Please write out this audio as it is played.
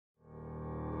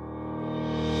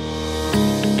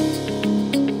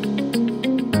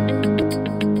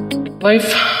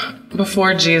Life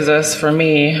before Jesus for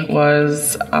me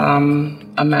was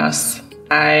a mess.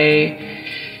 I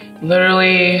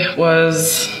literally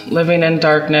was living in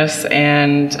darkness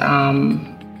and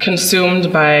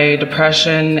consumed by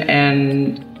depression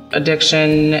and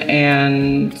addiction,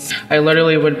 and I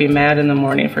literally would be mad in the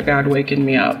morning for God waking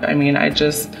me up. I mean, I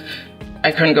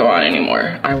couldn't go on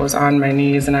anymore. I was on my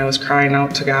knees and I was crying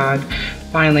out to God,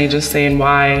 finally just saying,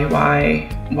 why,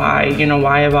 you know,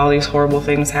 why have all these horrible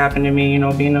things happened to me, you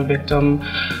know, being a victim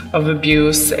of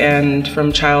abuse and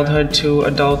from childhood to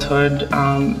adulthood,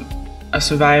 a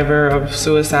survivor of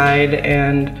suicide,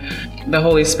 and the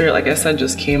Holy Spirit, like I said,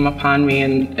 just came upon me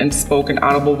and spoke an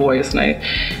audible voice. And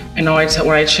I know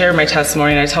when I share my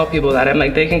testimony and I tell people that, I'm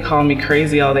like, they can call me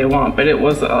crazy all they want, but it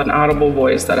was an audible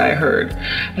voice that I heard.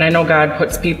 And I know God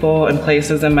puts people and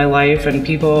places in my life, and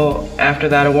people, after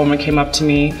that, a woman came up to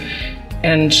me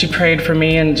and she prayed for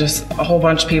me, and just a whole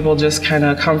bunch of people just kind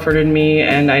of comforted me.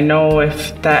 And I know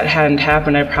if that hadn't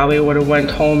happened, I probably would have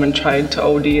went home and tried to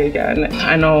OD again.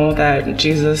 I know that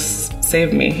Jesus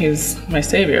saved me. He's my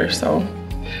savior. So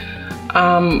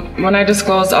when I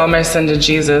disclosed all my sin to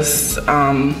Jesus,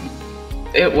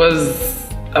 it was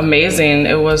amazing.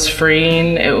 It was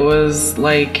freeing. It was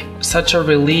like such a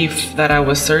relief that I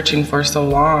was searching for so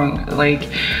long. Like,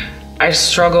 I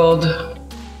struggled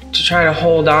to try to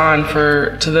hold on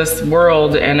to this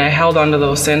world, and I held on to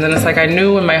those sins. And it's like I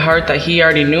knew in my heart that He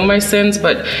already knew my sins,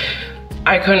 but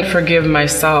I couldn't forgive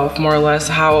myself, more or less.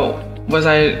 How was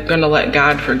I gonna let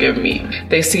God forgive me?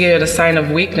 They see it as a sign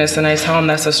of weakness, and I tell them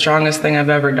that's the strongest thing I've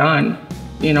ever done.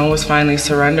 You know, was finally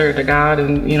surrender to God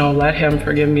and, you know, let Him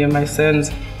forgive me of my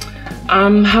sins.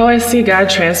 How I see God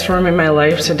transforming my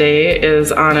life today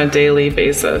is on a daily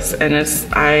basis, and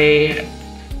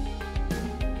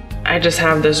I just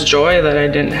have this joy that I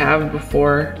didn't have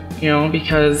before, you know,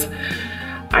 because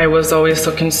I was always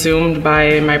so consumed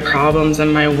by my problems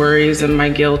and my worries and my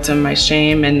guilt and my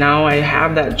shame. And now I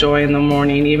have that joy in the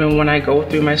morning, even when I go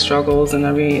through my struggles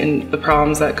and the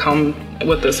problems that come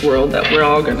with this world that we're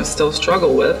all gonna still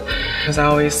struggle with. Because I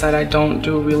always said I don't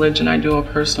do religion, I do a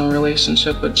personal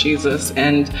relationship with Jesus.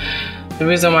 And the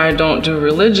reason why I don't do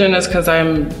religion is because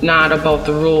I'm not about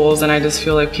the rules, and I just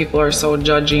feel like people are so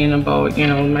judging about, you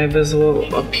know, my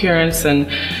visual appearance. And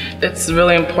it's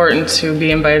really important to be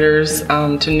inviters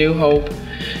to New Hope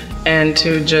and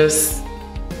to just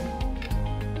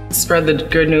spread the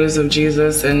good news of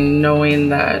Jesus, and knowing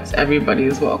that everybody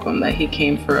is welcome, that He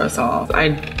came for us all. I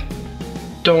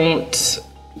don't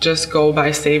just go by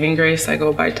saving grace, I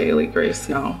go by daily grace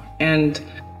now. And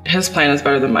His plan is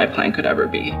better than my plan could ever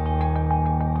be.